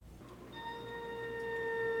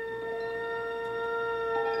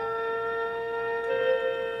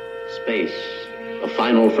Space, the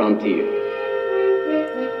final frontier.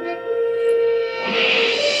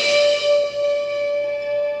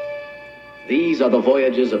 These are the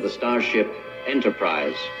voyages of the starship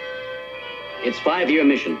Enterprise. Its 5-year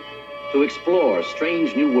mission, to explore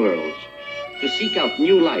strange new worlds, to seek out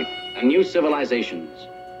new life and new civilizations,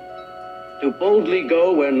 to boldly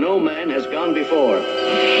go where no man has gone before.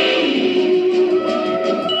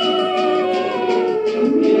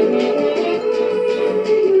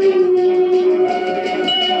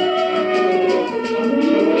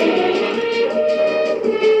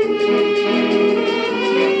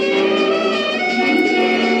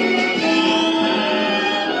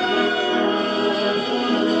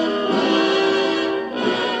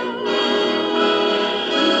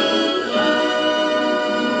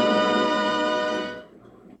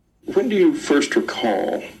 When do you first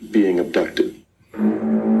recall being abducted?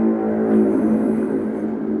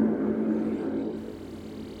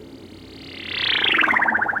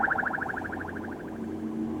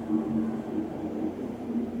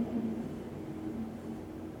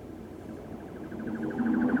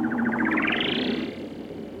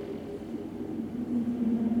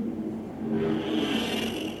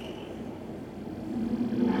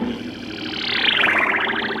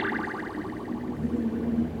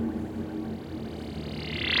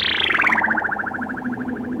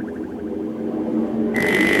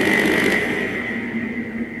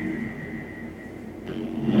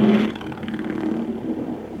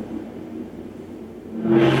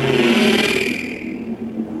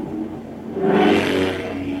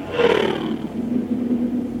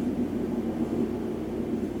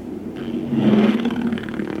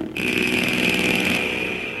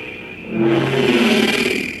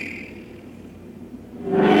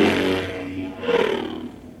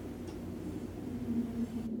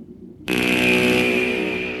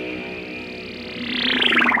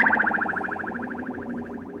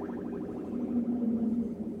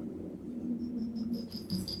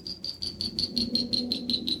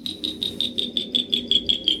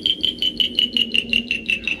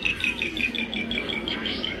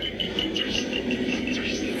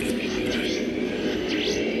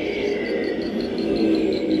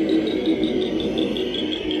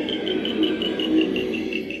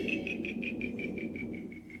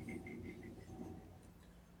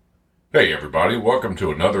 Hey everybody, welcome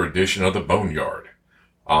to another edition of the Boneyard.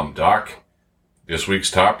 I'm Doc. This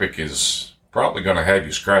week's topic is probably going to have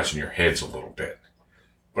you scratching your heads a little bit,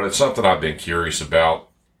 but it's something I've been curious about,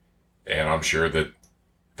 and I'm sure that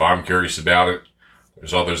if I'm curious about it,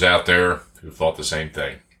 there's others out there who thought the same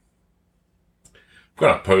thing. I'm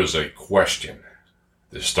going to pose a question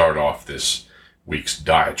to start off this week's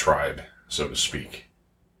diatribe, so to speak.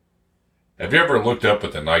 Have you ever looked up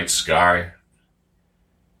at the night sky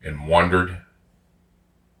and wondered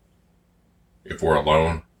if we're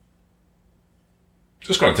alone?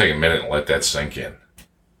 Just going to take a minute and let that sink in.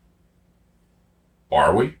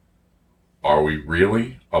 Are we? Are we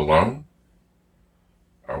really alone?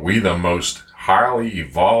 Are we the most highly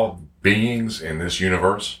evolved beings in this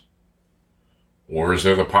universe? Or is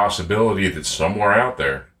there the possibility that somewhere out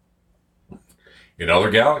there, in other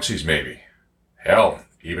galaxies maybe, hell,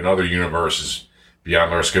 even other universes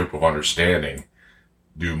beyond our scope of understanding,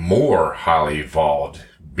 do more highly evolved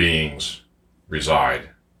beings reside?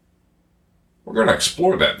 We're going to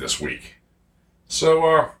explore that this week.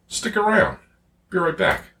 So, stick around. Be right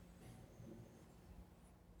back.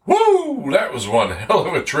 Woo! That was one hell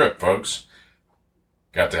of a trip, folks.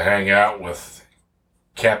 Got to hang out with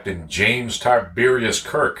Captain James Tiberius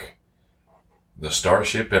Kirk, the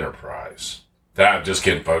Starship Enterprise. Just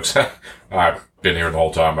kidding, folks. I've been here the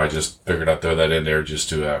whole time. I just figured I'd throw that in there just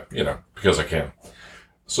to, because I can.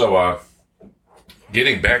 So,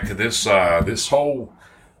 getting back to this whole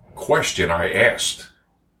question I asked,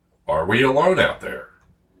 are we alone out there?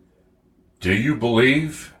 Do you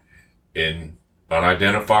believe in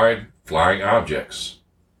unidentified flying objects?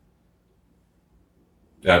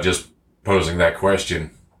 Now, just posing that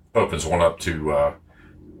question opens one up to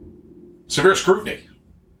severe scrutiny,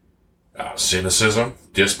 cynicism,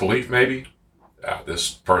 disbelief maybe. This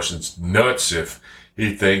person's nuts if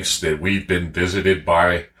he thinks that we've been visited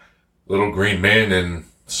by little green men in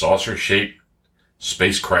saucer-shaped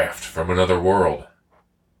spacecraft from another world.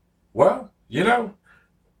 Well, the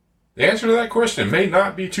answer to that question may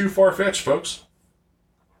not be too far-fetched, folks.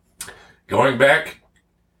 Going back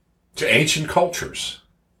to ancient cultures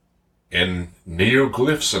and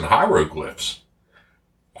neoglyphs and hieroglyphs,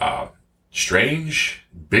 strange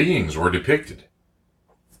beings were depicted.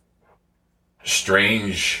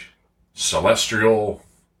 Strange celestial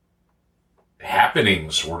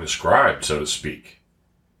happenings were described, so to speak.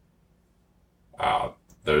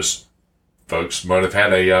 Those folks might have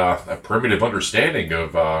had a primitive understanding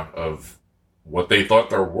of what they thought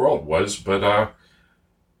their world was, but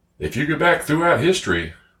if you go back throughout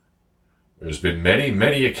history, there's been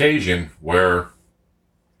many occasions where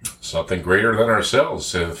something greater than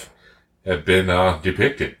ourselves have been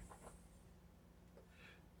depicted.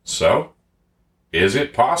 So, is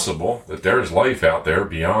it possible that there's life out there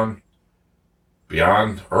beyond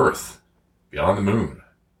Earth, beyond the moon,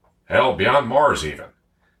 hell, beyond Mars even?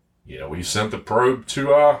 You know, we sent the probe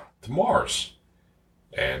to Mars,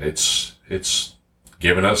 and it's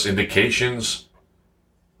given us indications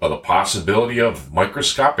of the possibility of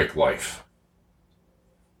microscopic life.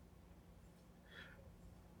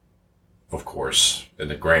 Of course, in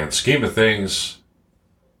the grand scheme of things,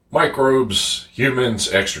 microbes, humans,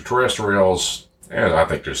 extraterrestrials, and I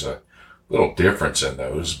think there's a little difference in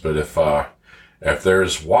those. But if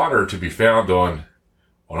there's water to be found on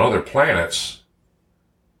other planets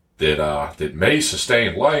that may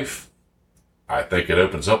sustain life, I think it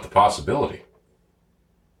opens up the possibility.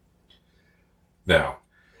 Now,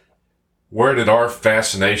 where did our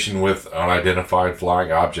fascination with unidentified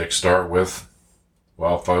flying objects start with?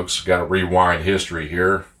 Well, folks, got to rewind history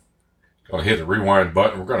here. Going to hit the rewind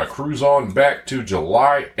button. We're going to cruise on back to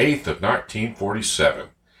July 8th of 1947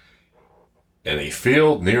 in a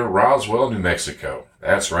field near Roswell, New Mexico.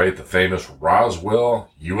 That's right, the famous Roswell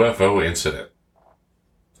UFO incident.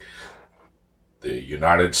 The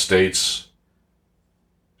United States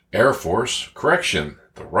Air Force, the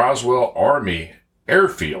Roswell Army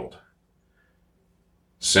Airfield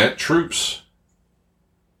sent troops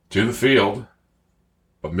to the field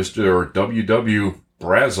of Mr. W.W.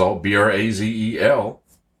 Brazel, B-R-A-Z-E-L,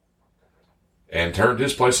 and turned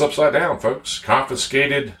his place upside down, folks.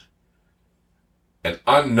 Confiscated an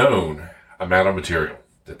unknown amount of material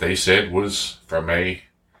that they said was from a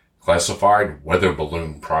classified weather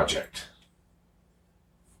balloon project.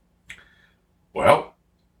 Well,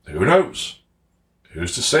 who knows?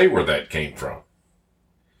 Who's to say where that came from?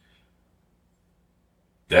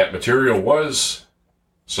 That material was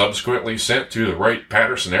subsequently sent to the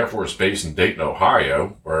Wright-Patterson Air Force Base in Dayton,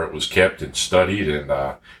 Ohio, where it was kept and studied and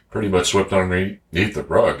pretty much swept underneath the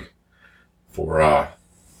rug for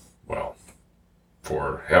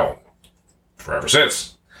ever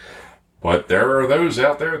since. But there are those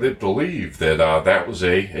out there that believe that that was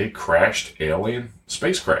a crashed alien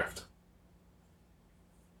spacecraft.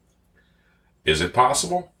 Is it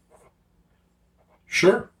possible?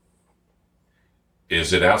 Sure.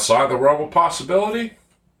 Is it outside the realm of possibility?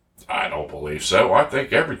 I don't believe so. I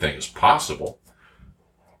think everything is possible.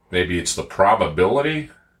 Maybe it's the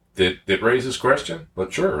probability that raises question,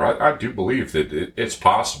 but sure, I do believe that it's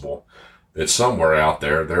possible that somewhere out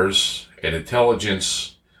there there's an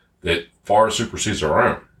intelligence that far supersedes our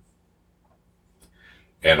own.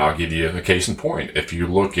 And I'll give you a case in point. If you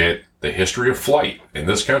look at the history of flight in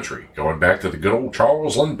this country, going back to the good old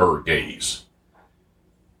Charles Lindbergh days,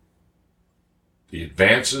 the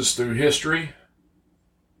advances through history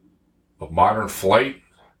of modern flight,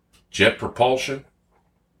 jet propulsion,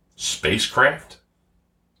 spacecraft,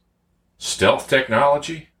 stealth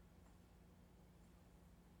technology,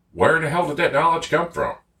 where the hell did that knowledge come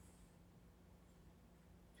from?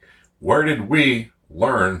 Where did we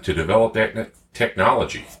learn to develop that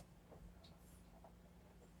technology?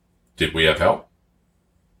 Did we have help?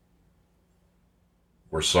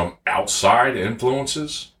 Were some outside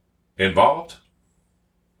influences involved?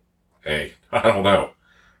 Hey, I don't know.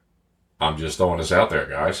 I'm just throwing this out there,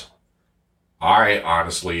 guys. I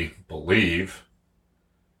honestly believe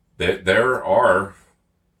that there are,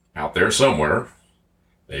 out there somewhere,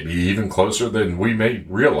 maybe even closer than we may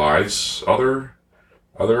realize, other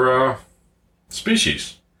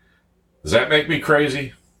species. Does that make me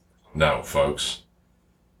crazy? No, folks.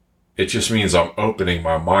 It just means I'm opening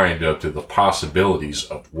my mind up to the possibilities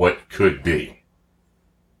of what could be.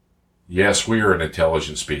 Yes, we are an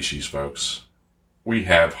intelligent species, folks. We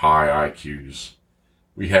have high IQs.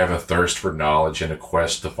 We have a thirst for knowledge and a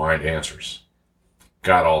quest to find answers.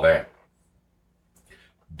 Got all that.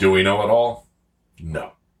 Do we know it all?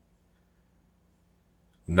 No.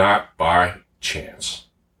 Not by chance.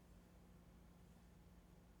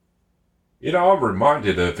 You know, I'm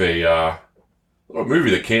reminded of a little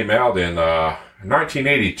movie that came out in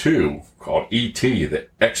 1982 called E.T., the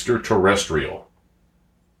Extraterrestrial.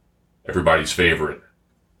 Everybody's favorite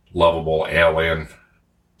lovable alien,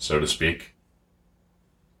 so to speak.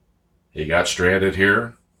 He got stranded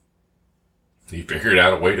here. He figured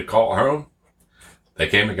out a way to call home. They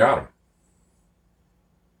came and got him.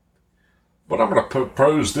 But I'm going to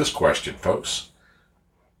pose this question, folks.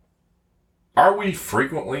 Are we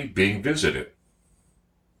frequently being visited?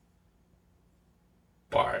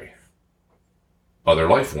 other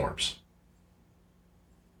life forms.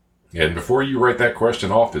 And before you write that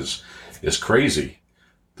question off as crazy,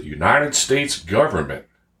 the United States government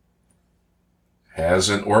has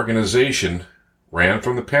an organization ran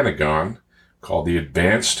from the Pentagon called the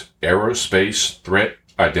Advanced Aerospace Threat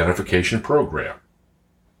Identification Program.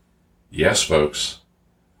 Yes, folks,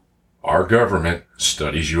 our government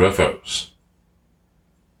studies UFOs.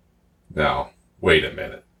 Now, wait a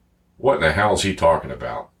minute. What in the hell is he talking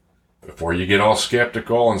about? Before you get all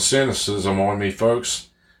skeptical and cynicism on me, folks,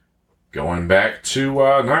 going back to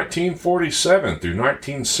 1947 through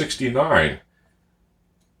 1969,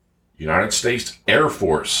 United States Air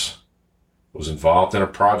Force was involved in a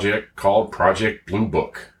project called Project Blue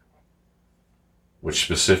Book, which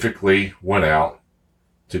specifically went out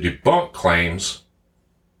to debunk claims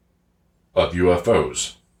of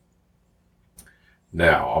UFOs.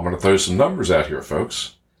 Now, I'm going to throw some numbers out here,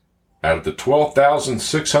 folks. Out of the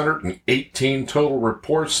 12,618 total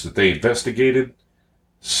reports that they investigated,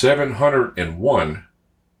 701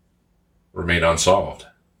 remain unsolved,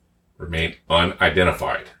 remain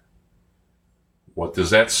unidentified. What does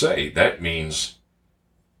that say? That means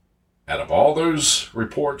out of all those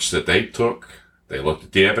reports that they took, they looked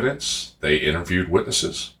at the evidence, they interviewed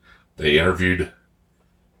witnesses, they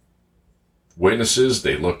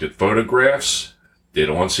looked at photographs, did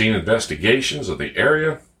on-scene investigations of the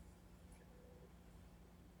area.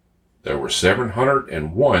 There were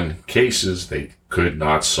 701 cases they could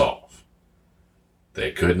not solve.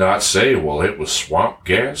 They could not say, well, it was swamp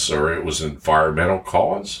gas, or it was environmental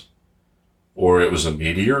cause, or it was a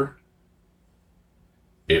meteor.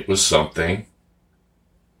 It was something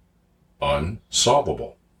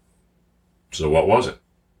unsolvable. So what was it?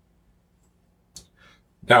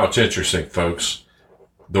 Now it's interesting, folks.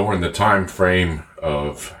 During the time frame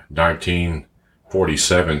of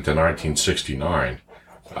 1947 to 1969,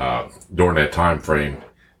 during that time frame,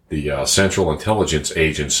 the Central Intelligence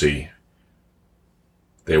Agency,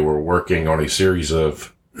 they were working on a series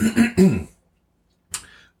of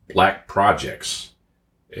black projects,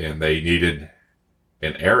 and they needed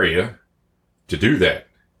an area to do that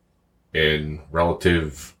in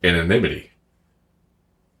relative anonymity.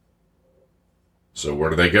 So where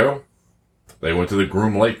did they go? They went to the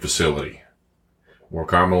Groom Lake facility, more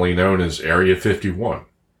commonly known as Area 51.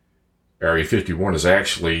 Area 51 is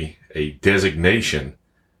actually a designation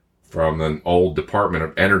from an old Department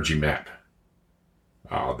of Energy map.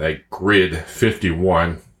 That grid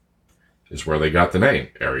 51 is where they got the name,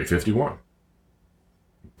 Area 51.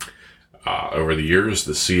 Over the years,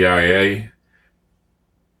 the CIA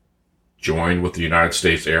joined with the United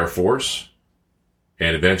States Air Force,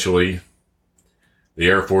 and eventually the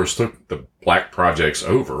Air Force took the black projects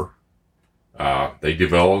over. They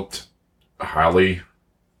developed a highly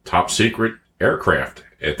top secret aircraft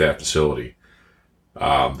at that facility.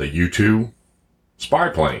 The U-2 spy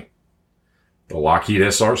plane, the Lockheed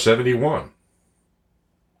SR-71,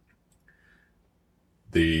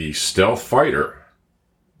 the stealth fighter,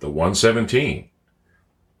 the 117,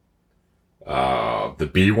 the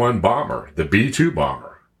B-1 bomber, the B-2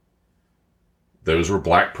 bomber. Those were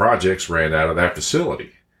black projects ran out of that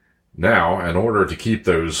facility. Now, in order to keep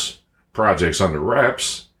those projects under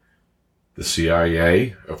wraps, the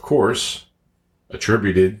CIA, of course,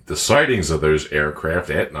 attributed the sightings of those aircraft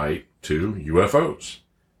at night to UFOs,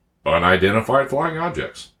 unidentified flying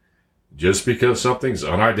objects. Just because something's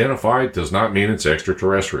unidentified does not mean it's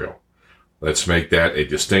extraterrestrial. Let's make that a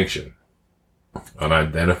distinction.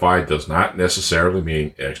 Unidentified does not necessarily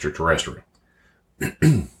mean extraterrestrial.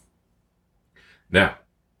 Now,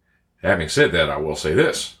 having said that, I will say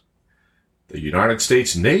this. The United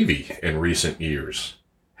States Navy in recent years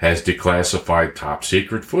has declassified top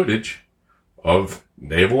secret footage of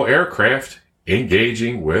naval aircraft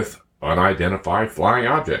engaging with unidentified flying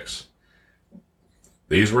objects.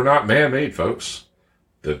 These were not man-made, folks.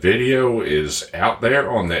 The video is out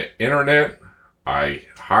there on the internet. I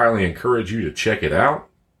highly encourage you to check it out.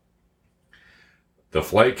 The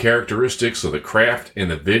flight characteristics of the craft in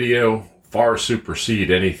the video far supersede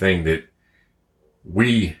anything that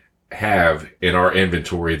we have in our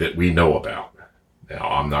inventory that we know about. Now,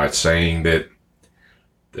 I'm not saying that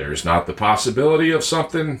there's not the possibility of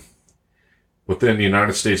something within the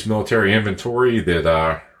United States military inventory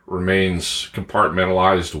that remains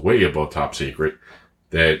compartmentalized way above top secret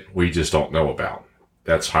that we just don't know about.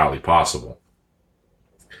 That's highly possible.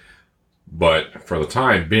 But for the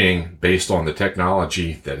time being, based on the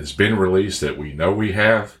technology that has been released that we know we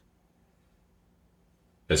have,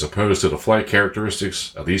 as opposed to the flight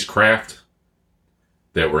characteristics of these craft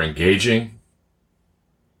that were engaging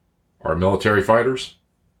our military fighters,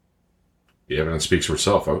 the evidence speaks for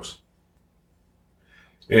itself, folks.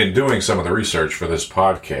 In doing some of the research for this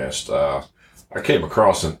podcast, I came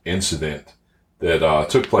across an incident that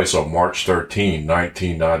took place on March 13,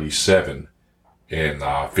 1997 in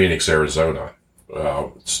Phoenix, Arizona.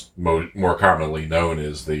 It's more commonly known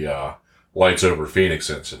as the Lights Over Phoenix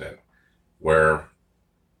incident, where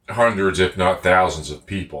hundreds, if not thousands of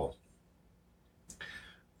people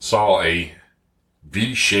saw a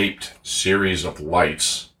V-shaped series of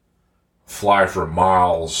lights fly for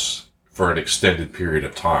miles for an extended period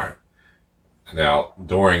of time. Now,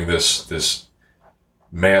 during this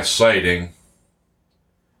mass sighting,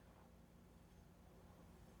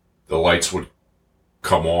 the lights would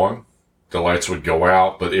come on, the lights would go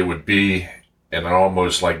out, but it would be an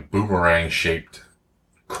almost like boomerang-shaped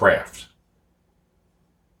craft.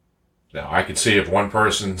 Now, I could see if one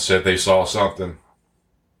person said they saw something,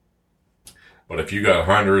 but if you got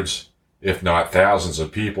hundreds, if not thousands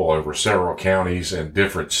of people over several counties and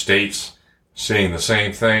different states seeing the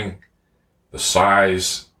same thing, the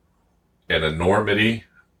size and enormity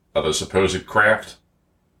of the supposed craft,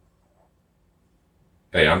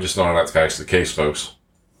 hey, I'm just not that that's the case, folks.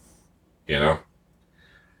 You know?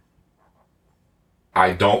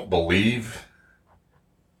 I don't believe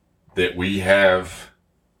that we have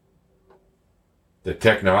the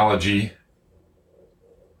technology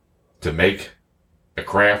to make a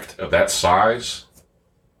craft of that size.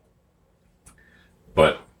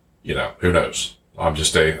 But, you know, who knows? I'm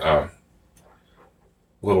just a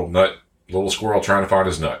little squirrel trying to find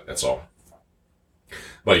his nut. That's all.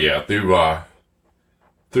 But yeah,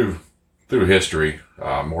 through history,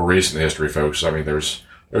 more recent history, folks, I mean, there's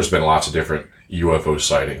been lots of different UFO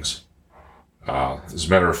sightings. As a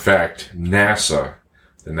matter of fact, NASA,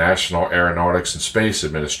 the National Aeronautics and Space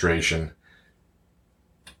Administration,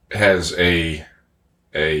 has a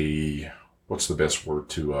what's the best word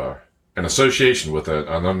to an association with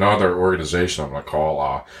another organization I'm going to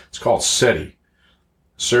call, it's called SETI,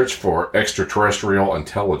 Search for Extraterrestrial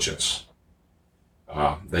Intelligence.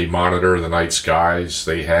 They monitor the night skies.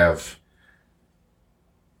 They have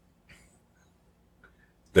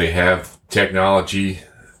technology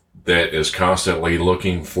that is constantly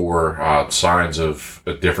looking for signs of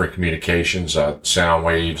different communications, sound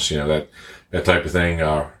waves, you know, that type of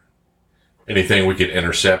thing. Anything we could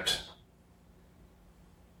intercept.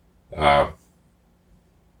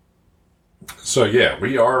 So yeah,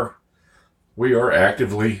 we are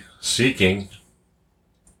actively seeking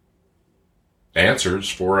answers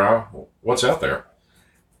for what's out there.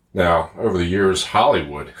 Now, over the years,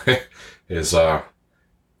 Hollywood has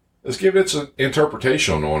given its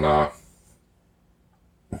interpretation on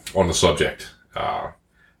the subject.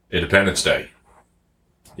 Independence Day,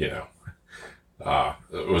 you know,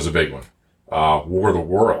 it was a big one. War of the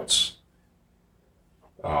Worlds,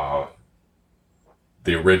 the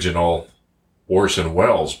original Orson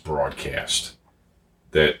Welles broadcast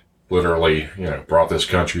that literally, you know, brought this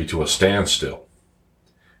country to a standstill.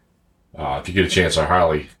 If you get a chance, I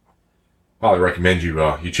highly recommend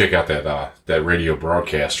you check out that radio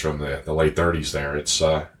broadcast from the late 30s. There, it's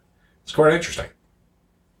quite interesting.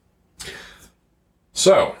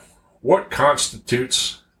 So, what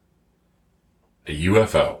constitutes a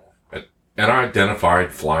UFO, an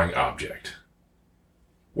unidentified flying object?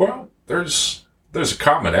 Well, there's a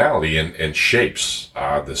commonality in shapes.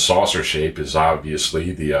 The saucer shape is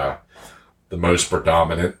obviously the most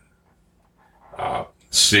predominant.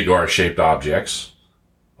 Cigar-shaped objects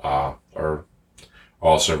are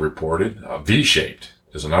also reported. V-shaped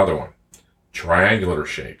is another one.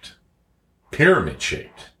 Triangular-shaped.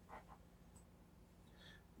 Pyramid-shaped.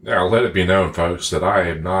 Now, let it be known, folks, that I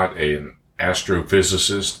am not an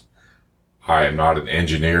astrophysicist. I am not an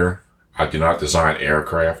engineer. I do not design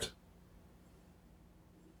aircraft.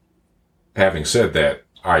 Having said that,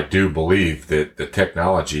 I do believe that the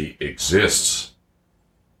technology exists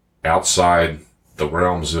outside the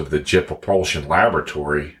realms of the Jet Propulsion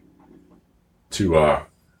Laboratory to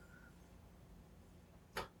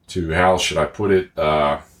how should I put it,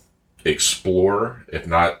 explore, if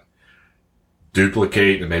not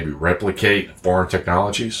duplicate and maybe replicate foreign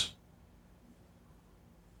technologies.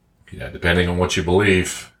 Yeah, depending on what you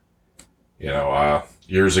believe. You know,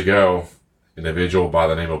 years ago, an individual by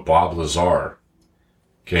the name of Bob Lazar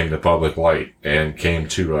came to public light and came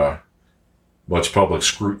to much public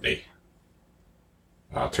scrutiny.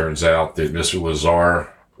 Turns out that Mr.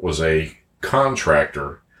 Lazar was a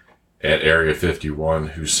contractor at Area 51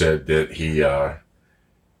 who said that he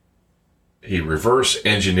reverse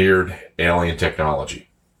engineered alien technology.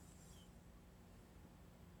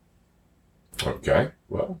 Okay,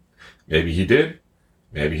 well, maybe he did,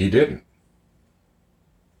 maybe he didn't.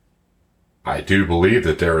 I do believe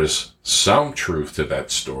that there is some truth to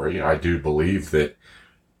that story. I do believe that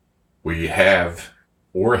we have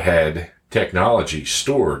or had technology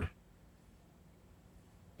stored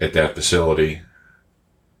at that facility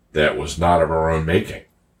that was not of our own making.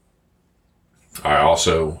 I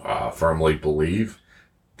also firmly believe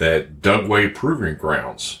that Dugway Proving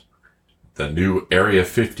Grounds, the new Area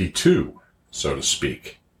 52, so to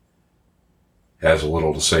speak, has a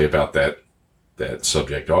little to say about that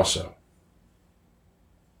subject also.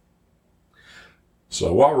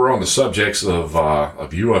 So while we're on the subjects of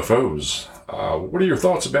UFOs, what are your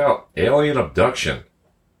thoughts about alien abduction?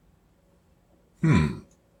 You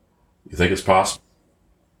think it's possible?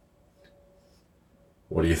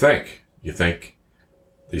 What do you think? You think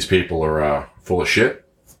these people are full of shit?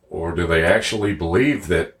 Or do they actually believe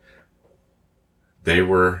that they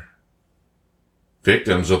were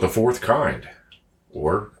victims of the fourth kind,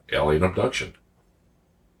 or alien abduction?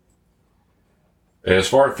 As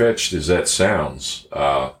far-fetched as that sounds,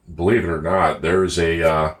 believe it or not, there's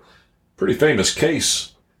a pretty famous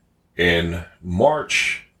case in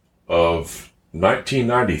March of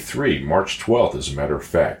 1993, March 12th, as a matter of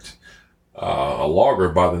fact. A logger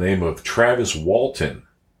by the name of Travis Walton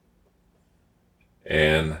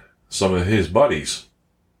and some of his buddies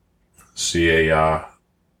see a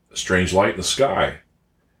strange light in the sky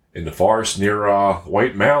in the forest near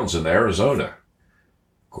White Mountains in Arizona.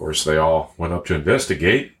 Of course, they all went up to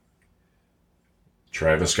investigate.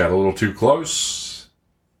 Travis got a little too close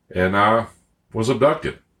and was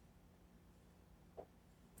abducted.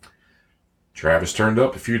 Travis turned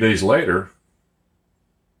up a few days later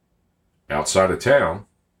outside of town.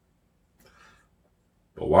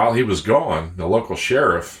 But while he was gone, the local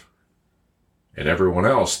sheriff and everyone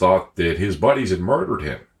else thought that his buddies had murdered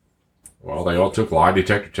him. Well, they all took lie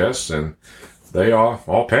detector tests and they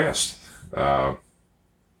all passed.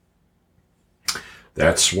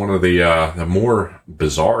 That's one of the more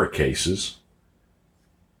bizarre cases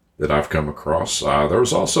that I've come across. There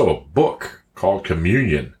was also a book called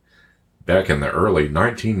Communion back in the early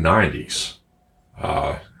 1990s.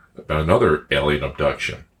 About another alien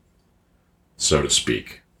abduction, so to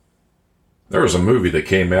speak. There was a movie that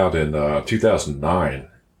came out in 2009.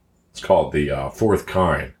 It's called The Fourth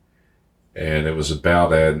Kind. And it was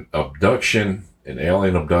about an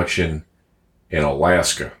alien abduction in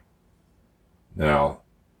Alaska. Now,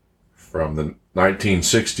 from the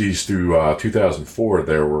 1960s through 2004,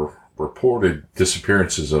 there were reported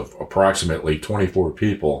disappearances of approximately 24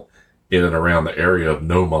 people in and around the area of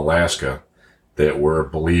Nome, Alaska, that were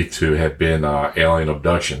believed to have been alien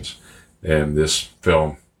abductions. And this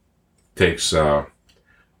film takes a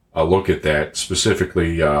look at that,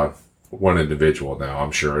 specifically one individual. Now,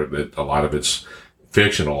 I'm sure that a lot of it's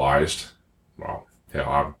fictionalized. Well, hell,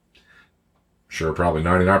 I'm sure probably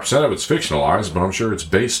 99% of it's fictionalized, but I'm sure it's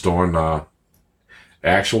based on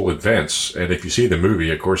actual events. And if you see the movie,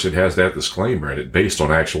 of course, it has that disclaimer in it, based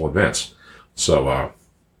on actual events. So,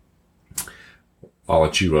 I'll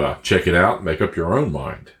let you check it out and make up your own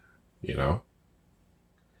mind, you know.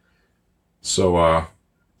 So,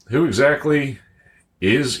 who exactly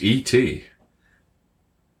is E.T.?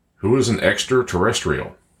 Who is an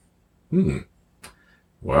extraterrestrial?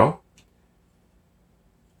 Well,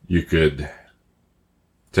 you could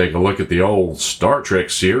take a look at the old Star Trek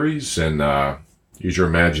series and use your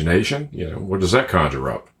imagination. You know, what does that conjure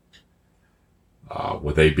up?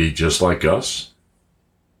 Would they be just like us?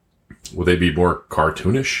 Would they be more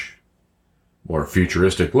cartoonish? More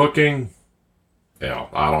futuristic looking? Yeah,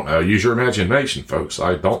 I don't know. Use your imagination, folks.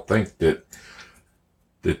 I don't think that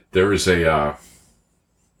there is a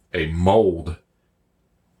mold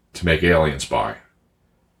to make aliens by.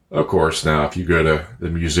 Of course, now, if you go to the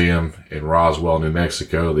museum in Roswell, New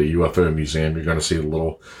Mexico, the UFO museum, you're going to see the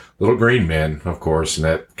little green men, of course, and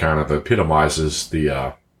that kind of epitomizes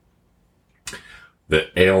the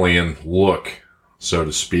alien look, so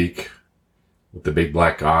to speak, with the big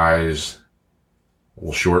black eyes,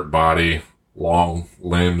 little short body, long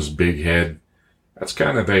limbs, big head. That's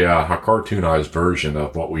kind of a cartoonized version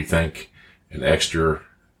of what we think an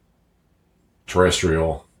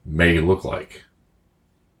extraterrestrial may look like.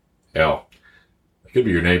 Hell, it could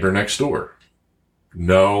be your neighbor next door.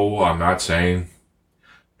 No, I'm not saying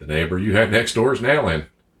the neighbor you have next door is an alien.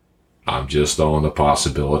 I'm just throwing the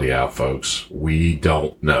possibility out, folks. We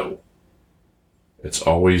don't know. It's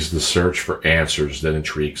always the search for answers that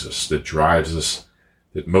intrigues us, that drives us,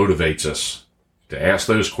 that motivates us to ask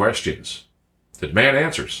those questions, that demand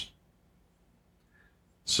answers.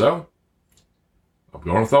 So, I'm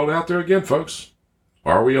going to throw it out there again, folks.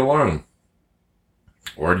 Are we alone?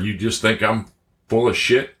 Or do you just think I'm full of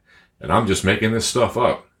shit and I'm just making this stuff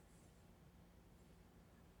up?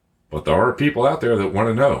 But there are people out there that want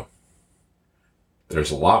to know. There's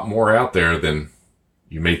a lot more out there than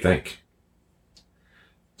you may think.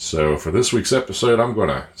 So for this week's episode, I'm going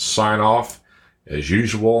to sign off as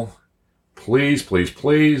usual. Please, please,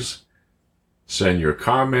 please send your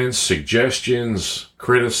comments, suggestions,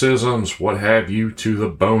 criticisms, what have you, to the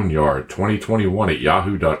Boneyard 2021 at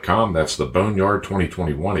yahoo.com. That's the Boneyard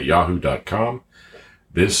 2021 at yahoo.com.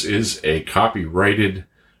 This is a copyrighted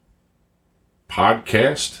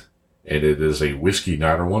podcast, and it is a Whiskey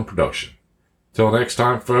 901 production. Till next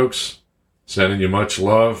time, folks, sending you much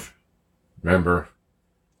love. Remember,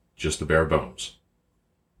 just the bare bones.